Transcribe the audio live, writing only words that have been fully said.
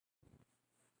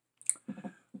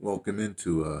Welcome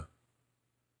into a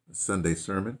Sunday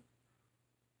sermon.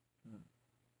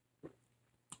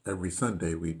 Every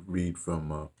Sunday we read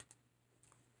from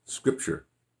Scripture.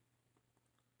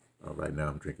 Right now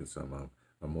I'm drinking some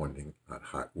morning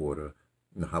hot water,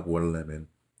 hot water lemon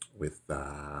with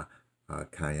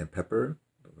cayenne pepper,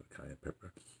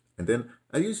 and then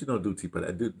I usually don't do tea, but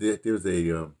I do. There's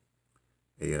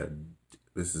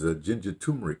this is a ginger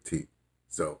turmeric tea,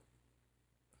 so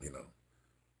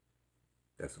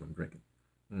that's what I'm drinking.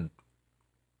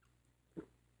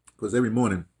 Because every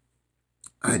morning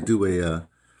I do a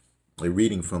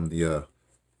reading from the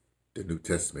New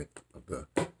Testament of the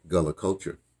Gullah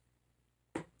culture.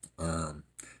 And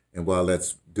while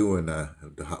that's doing,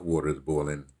 the hot water is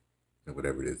boiling and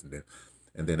whatever it is,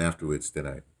 and then afterwards, then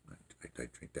I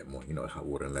drink that more, hot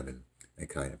water, lemon, and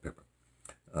cayenne pepper.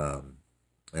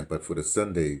 But for the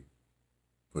Sunday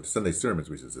sermons,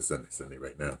 which is a Sunday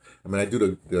right now, I mean, I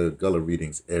do the Gullah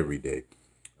readings every day,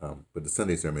 but the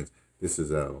Sunday sermons, this is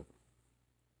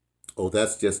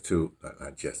that's just to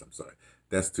not just, I'm sorry,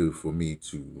 that's for me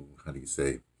to, how do you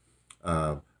say,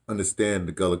 understand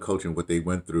the Gullah culture and what they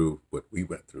went through, what we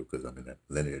went through, because I'm in that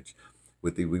lineage,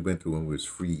 we went through when we was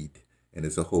freed, and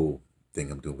it's a whole thing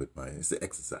I'm doing with it's an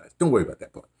exercise. Don't worry about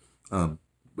that part.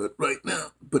 But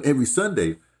every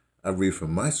Sunday, I read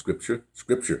from my scripture.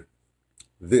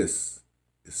 This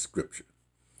is Scripture.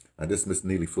 Now, this is Mr.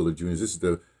 Neely Fuller Jr. This is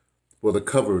the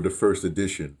cover of the first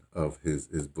edition of his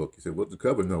book. He said, "What's the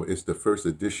cover?" No, it's the first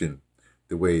edition.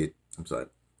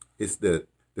 It's the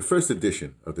first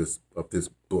edition of this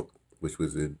book, which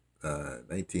was in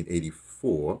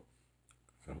 1984.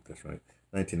 I hope that's right.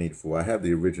 1984. I have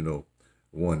the original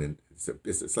one, and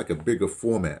it's like a bigger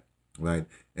format, right?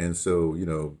 And so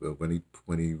when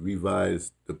he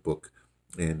revised the book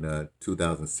in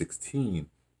 2016,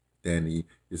 then he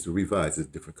is revised, it's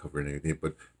a different cover and everything.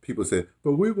 But people said,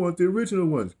 "But we want the original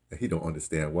ones." And he don't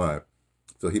understand why.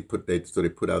 So they put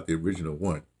out the original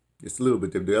one. It's a little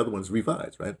bit different. The other one's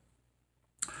revised, right?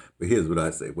 But here's what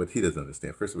I say. What he doesn't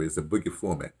understand. First of all, it's a bigger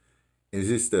format. And it's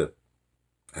just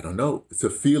I don't know. It's a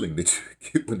feeling that you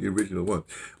get when the original one.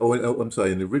 Oh, I'm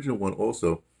sorry. In the original one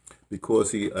also,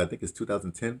 because I think it's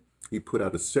 2010, he put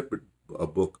out a separate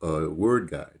book, word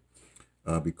guide.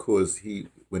 Because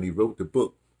when he wrote the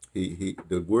book, the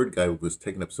word guide was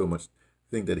taking up so much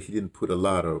thing that he didn't put a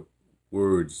lot of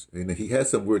words. And he has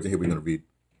some words in here. We're going to read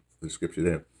the scripture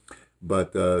there,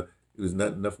 but it was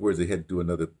not enough words. They had to do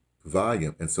another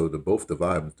volume, and so both the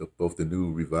volumes, both the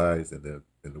new revised and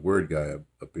the word guide,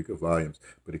 are bigger volumes.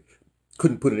 But he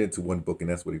couldn't put it into one book,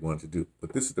 and that's what he wanted to do.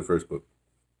 But this is the first book,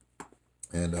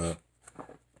 and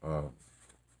oh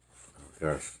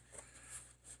gosh.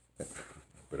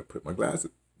 Better put my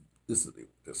glasses. This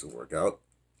will work out,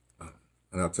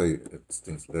 and I'll tell you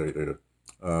things later.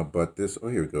 But this,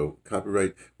 here we go.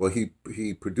 Copyright. Well, he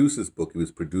produced this book. He was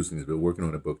producing this, but working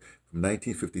on a book from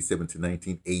 1957 to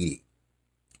 1980,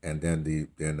 and then he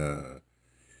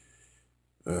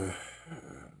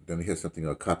has something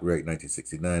copyright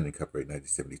 1969 and copyright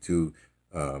 1972.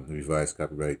 Revised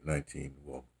copyright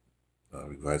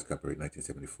revised copyright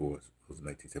 1974 was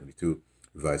 1972.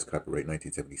 Revised copyright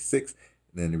 1976.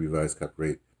 And then the revised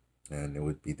copyright, and it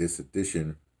would be this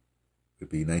edition, would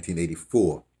be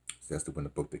 1984. So that's when the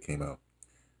book that came out.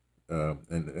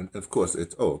 And of course,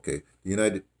 it's, the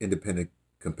United Independent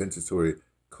Compensatory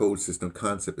Code System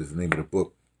Concept is the name of the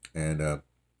book. And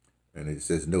it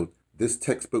says, note, this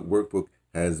textbook workbook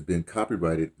has been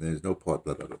copyrighted, and there's no part,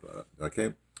 blah, blah, blah, blah,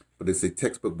 okay? But it's a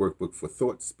textbook workbook for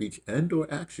thought, speech, and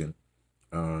or action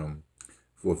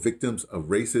for victims of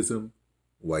racism,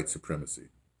 white supremacy.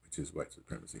 Which is white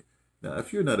supremacy. Now,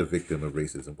 if you're not a victim of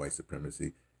racism, white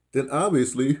supremacy, then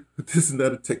obviously this is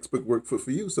not a textbook work for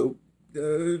you, so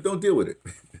don't deal with it.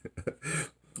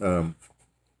 And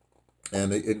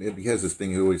he has this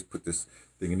thing, he always put this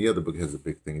thing, in the other book has a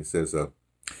big thing. It says,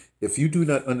 if you do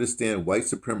not understand white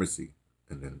supremacy,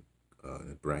 and then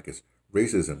in brackets,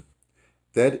 racism,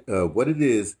 that what it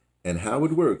is and how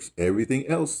it works, everything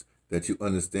else that you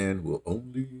understand will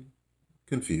only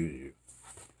confuse you.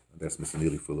 That's Mr.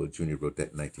 Neely Fuller Jr. wrote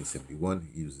that in 1971.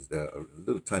 He uses that, a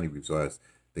little tiny revised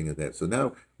thing of that. So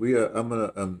now we are,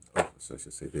 so I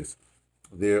should say this.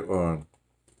 There are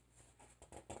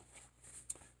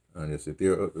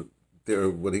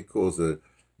what he calls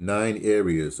 9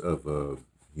 areas of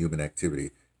human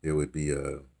activity. There would be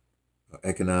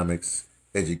economics,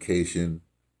 education,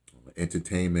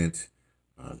 entertainment,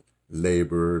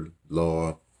 labor,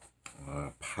 law,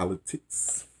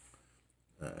 politics,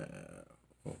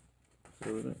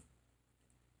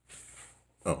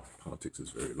 politics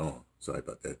is very long. Sorry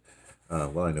about that.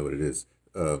 Well, I know what it is.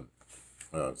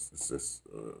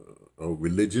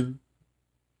 religion,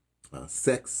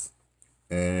 sex,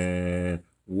 and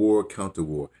war, counter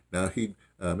war. Now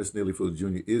Miss Neely Fuller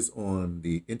Jr. is on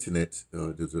the internet.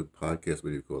 There's a podcast.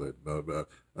 What do you call it?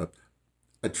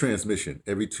 A transmission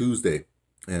every Tuesday,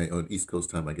 and on East Coast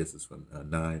time. I guess it's from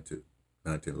 9 to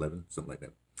 11, something like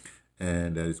that.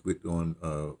 And it's with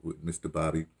Mr.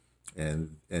 Bobby,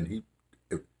 and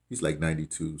he's like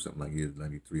 92, something like he is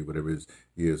 93, whatever it is,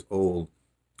 years old,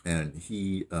 and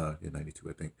he 92,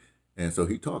 I think. And so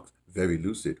he talks very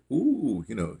lucid. Ooh,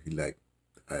 he like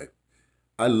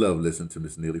I love listening to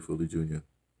Miss Neely Fuller Jr.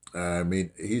 I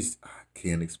mean, I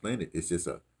can't explain it. It's just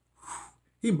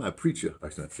he my preacher. I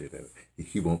should not say that.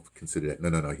 He won't consider that.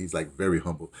 No. He's like very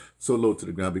humble, so low to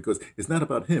the ground, because it's not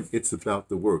about him. It's about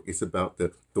the work. It's about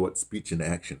the thought, speech, and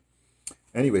action.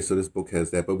 Anyway, so this book has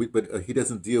that, but he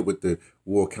doesn't deal with the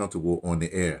war, counter war on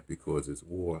the air, because it's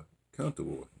war, counter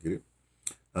war. Get it?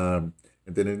 And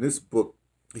then in this book,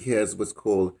 he has what's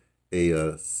called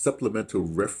a supplemental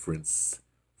reference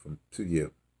from 2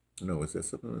 year. No, is that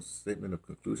supplemental statement of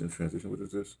conclusion, transition? What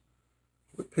is this?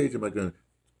 What page am I going to?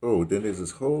 Oh, then there's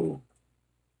this whole.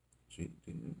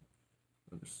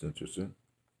 That's interesting.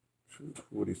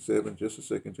 247. Just a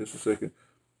second.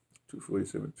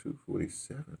 247.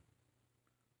 247.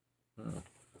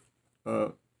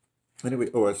 Anyway,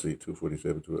 I see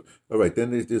 247. All right, then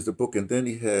there's the book, and then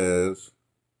he has.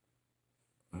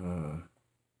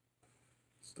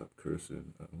 Stop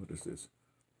cursing. What is this?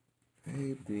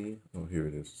 A B. Oh, here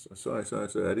it is. Sorry.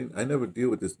 I never deal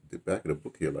with this. The back of the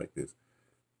book here like this.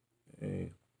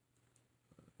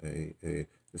 The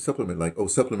supplement,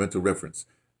 supplemental reference,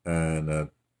 and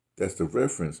that's the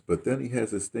reference. But then he has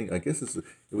this thing. I guess it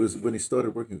was when he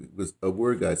started working. It was a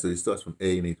word guide, so he starts from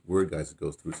A and each word guide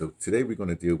goes through. So today we're going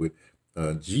to deal with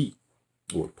G,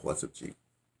 or parts of G.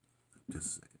 Just a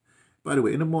second. By the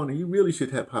way, in the morning you really should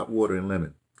have hot water and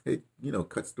lemon. It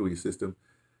cuts through your system.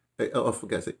 I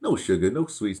forgot to say, no sugar, no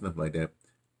sweets, nothing like that.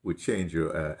 Would change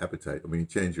your appetite. I mean,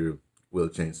 will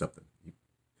change something.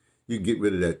 You get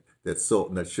rid of that salt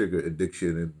and that sugar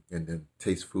addiction, and then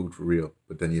taste food for real.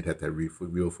 But then you'd have to have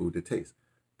real food to taste.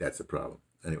 That's a problem.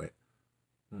 Anyway.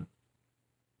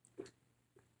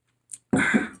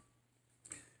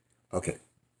 Okay.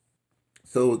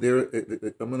 So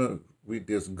I'm gonna read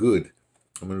this good.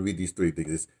 I'm gonna read these three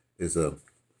things. Is a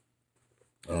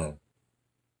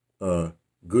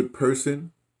good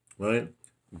person, right?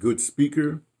 Good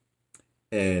speaker,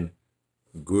 and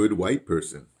good white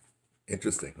person.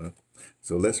 Interesting, huh?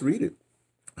 So let's read it.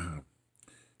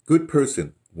 Good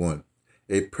person, 1.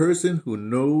 A person who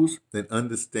knows and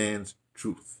understands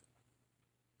truth,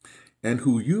 and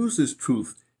who uses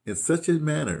truth in such a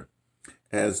manner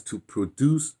as to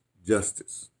produce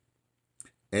justice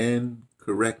and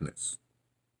correctness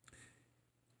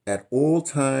at all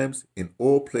times, in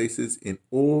all places, in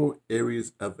all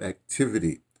areas of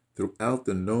activity throughout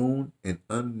the known and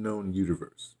unknown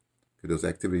universe. Those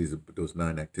activities, those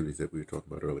 9 activities that we were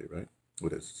talking about earlier, right?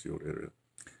 What is the area?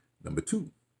 Number 2,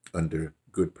 under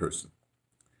good person.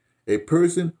 A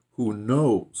person who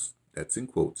knows, that's in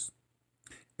quotes,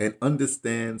 and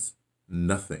understands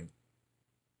nothing.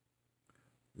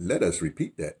 Let us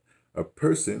repeat that. A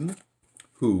person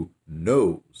who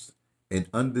knows and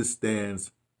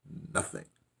understands nothing.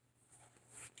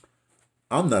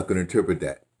 I'm not going to interpret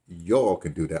that. Y'all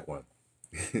can do that one.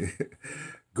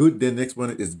 Good. The next one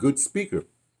is good speaker.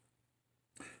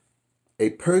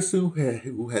 A person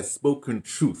who has spoken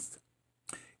truth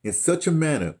in such a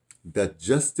manner that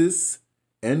justice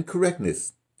and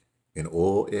correctness in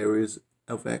all areas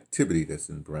of activity, that's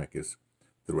in brackets,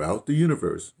 throughout the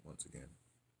universe, once again,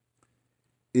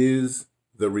 is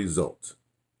the result.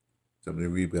 So I'm going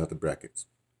to read without the brackets.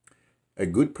 A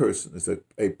good person is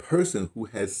a person who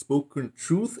has spoken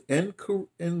truth and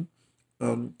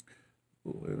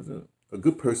a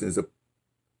good person is a.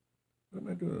 What am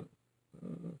I doing?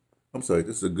 I'm sorry.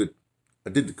 This is a good. I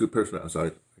did the good person. I'm sorry.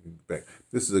 I can get back.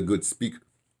 This is a good speaker.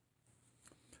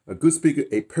 A good speaker,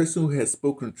 a person who has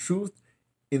spoken truth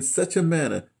in such a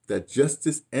manner that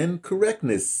justice and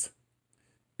correctness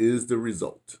is the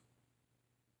result.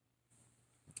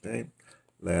 Okay.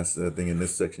 Last thing in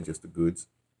this section, just the goods.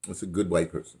 It's a good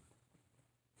white person.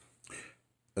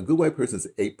 A good white person is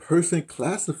a person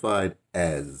classified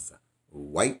as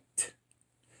white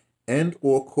and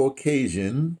or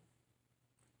Caucasian.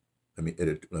 Let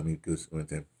me go one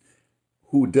time.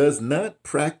 Who does not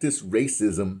practice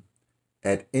racism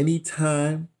at any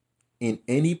time, in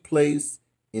any place,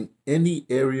 in any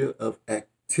area of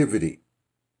activity,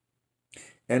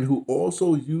 and who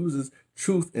also uses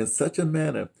truth in such a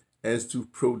manner as to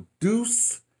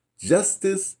produce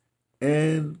justice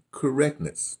and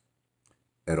correctness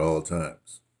at all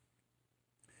times,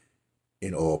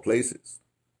 in all places,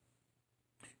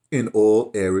 in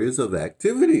all areas of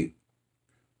activity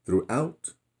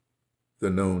throughout the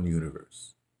known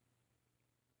universe.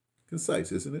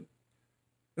 Concise, isn't it?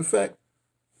 In fact,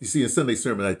 you see, in Sunday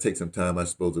sermon, I take some time, I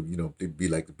suppose, of to be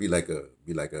like I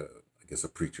guess a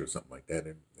preacher or something like that,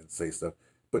 and say stuff.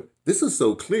 But this is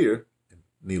so clear.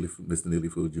 Mr. Neely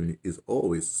Fuller Jr. is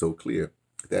always so clear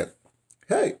that,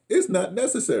 hey, it's not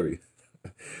necessary.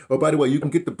 Oh, by the way, you can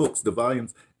get the books, the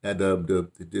volumes, at the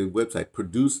website,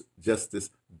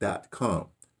 producejustice.com.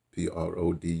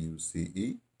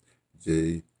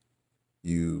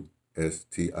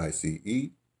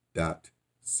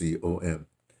 PRODUCEJUSTICE.com.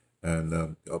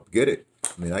 And get it.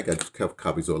 I mean, I got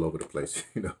copies all over the place.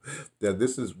 That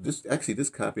this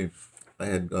copy I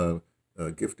had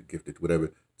gifted,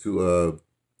 whatever, to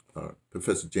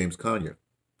Professor James Conyer.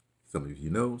 Some of you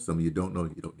know, some of you don't know.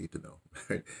 You don't need to know.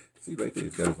 Right? See right there,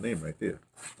 he's got his name right there.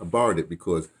 I borrowed it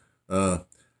because I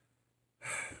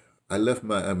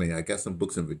got some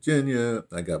books in Virginia.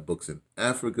 I got books in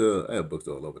Africa. I have books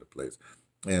all over the place,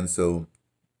 and so.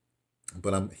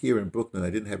 But I'm here in Brooklyn. I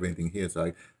didn't have anything here,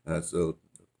 so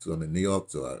so I'm in New York.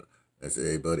 So I said,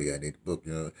 "Hey, buddy, I need a book."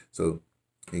 So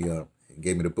he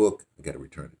gave me the book. I got to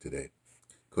return it today,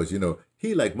 because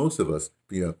he, like most of us,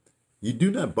 you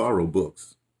do not borrow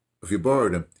books. If you borrow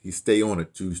them, he stay on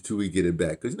it till we get it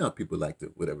back, because how people like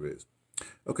to whatever it is.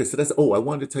 Okay, so that's. Oh, I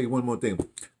wanted to tell you one more thing.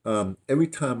 Every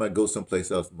time I go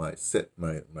someplace else, my set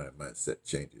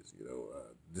changes.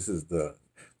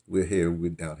 We're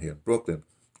down here in Brooklyn.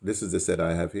 This is the set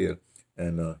I have here,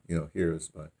 and here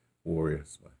is my Warrior.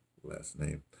 It's my last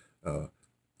name. I'm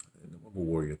a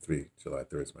Warrior 3. July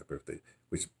 3rd is my birthday,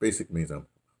 which basically means I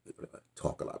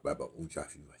talk a lot about.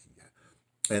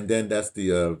 And then that's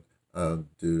the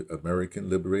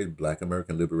Black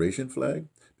American Liberation flag,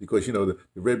 because the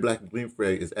red, black, and green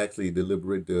flag is actually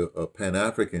the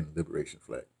Pan-African Liberation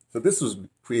flag. So this was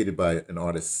created by an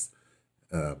artist,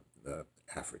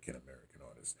 African American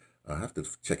artist. I have to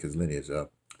check his lineage. I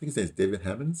think his name is David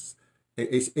Hammons.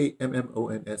 Hammons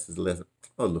is the last.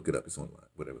 Oh, look it up. It's online.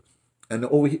 Whatever. And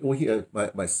over here,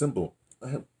 my symbol.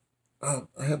 I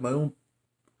have my own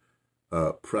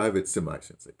private symbol. I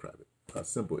shouldn't say private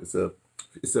symbol. It's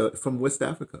from West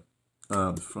Africa,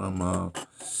 from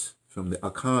the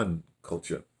Akan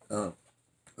culture, in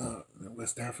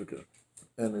West Africa,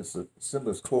 and it's a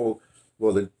symbol. It's called,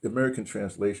 well, the American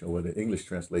translation or the English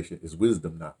translation is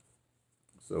wisdom knot.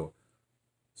 So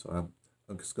I'm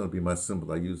just going to be my symbol.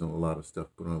 I use on a lot of stuff,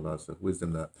 put on a lot of stuff.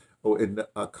 Wisdom knot. Oh, in the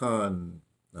Akan,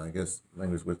 I guess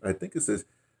language with, I think it says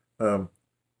Nyansapo.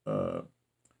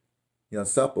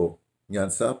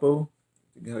 Nyansapo.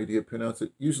 How do you pronounce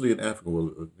it? Usually in Africa,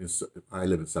 well, I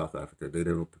live in South Africa. They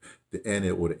don't, the N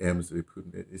or the M's they put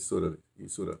in it. It's sort of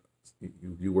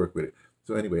you work with it.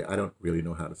 So anyway, I don't really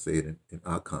know how to say it in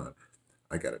Akan.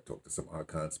 I got to talk to some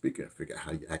Akan speaker and figure out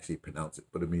how you actually pronounce it.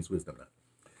 But it means wisdom knot.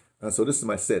 So this is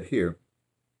my set here,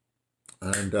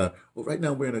 and well, right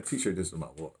now I'm wearing a T-shirt. This is my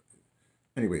wall.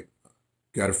 Anyway,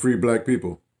 gotta free black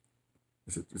people.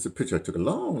 It's a picture I took a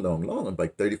long,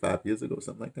 like 35 years ago,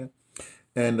 something like that.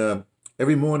 And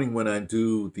every morning when I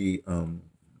do the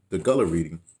Gullah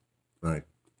readings, right,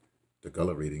 the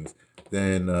Gullah readings,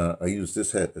 then I use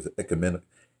this hat as an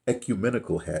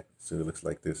ecumenical hat. So it looks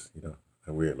like this,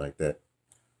 I wear it like that.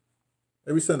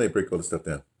 Every Sunday I break all the stuff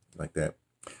down like that.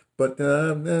 But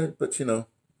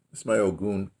it's my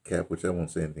Ogun cap, which I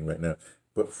won't say anything right now.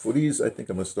 But for these, I think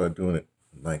I'm gonna start doing it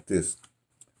like this,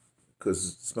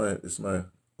 because it's my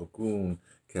Ogun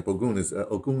cap.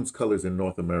 Ogun's colors in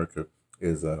North America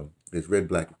is red,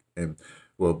 black, and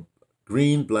well,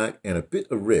 green, black, and a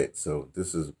bit of red. So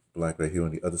this is black right here.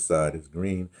 On the other side is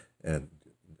green, and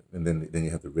then you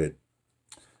have the red.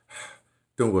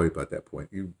 Don't worry about that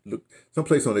point. You look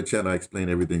someplace on the channel. I explain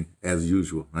everything as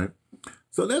usual, right?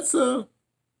 So that's I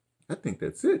think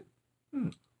that's it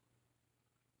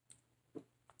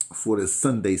for the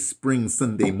spring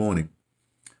Sunday morning.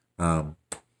 And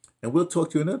we'll talk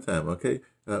to you another time, okay?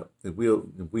 We'll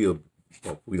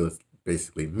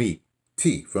basically me,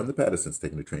 T from the Pattersons,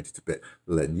 taking the train to Tibet,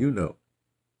 letting you know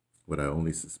what I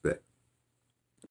only suspect.